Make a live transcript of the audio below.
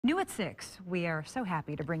New at 6, we are so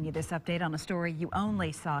happy to bring you this update on a story you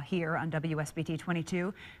only saw here on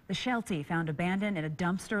WSBT-22. The Sheltie, found abandoned in a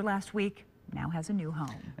dumpster last week, now has a new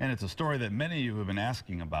home. And it's a story that many of you have been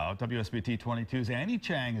asking about. WSBT-22's Annie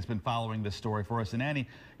Chang has been following this story for us. And Annie,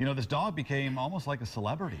 you know, this dog became almost like a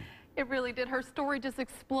celebrity. It really did. Her story just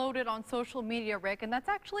exploded on social media, Rick, and that's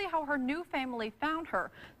actually how her new family found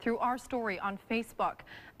her, through our story on Facebook.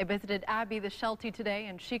 I visited Abby the Sheltie today,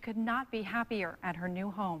 and she could not be happier at her new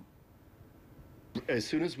home. As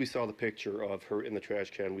soon as we saw the picture of her in the trash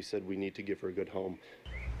can, we said we need to give her a good home.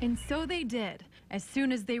 And so they did. As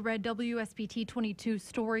soon as they read WSBT-22's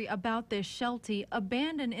story about this Sheltie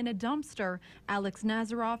abandoned in a dumpster, Alex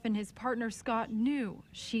Nazaroff and his partner Scott knew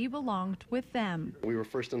she belonged with them. We were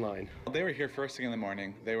first in line. They were here first thing in the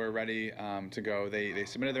morning. They were ready to go. They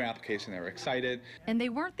submitted their application. They were excited. And they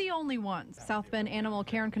weren't the only ones. South Bend Animal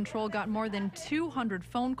Care and Control got more than 200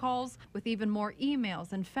 phone calls with even more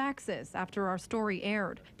emails and faxes after our story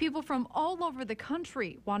aired. People from all over the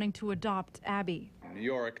country wanting to adopt Abby. New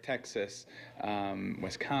York, Texas,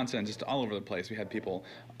 Wisconsin, and just all over the place. We had people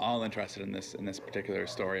all interested in this particular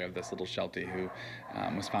story of this little Sheltie who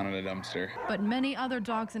was found in a dumpster. But many other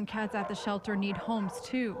dogs and cats at the shelter need homes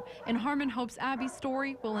too. And Harmon hopes Abby's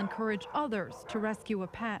story will encourage others to rescue a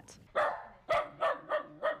pet.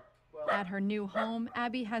 At her new home,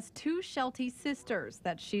 Abby has two Sheltie sisters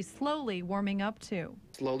that she's slowly warming up to.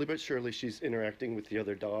 Slowly but surely, she's interacting with the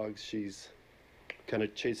other dogs. She's kind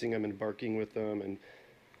of chasing them and barking with them, and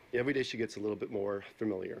every day she gets a little bit more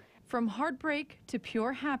familiar. From heartbreak to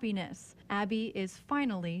pure happiness, Abby is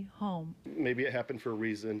finally home. Maybe it happened for a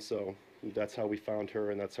reason, so that's how we found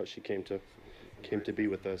her, and that's how she came to be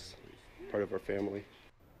with us, part of our family.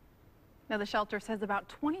 Now, the shelter says about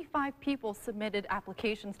 25 people submitted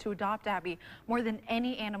applications to adopt Abby, more than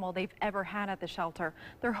any animal they've ever had at the shelter.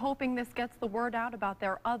 They're hoping this gets the word out about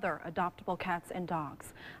their other adoptable cats and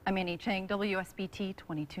dogs. I'm Annie Chang, WSBT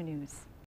 22 News.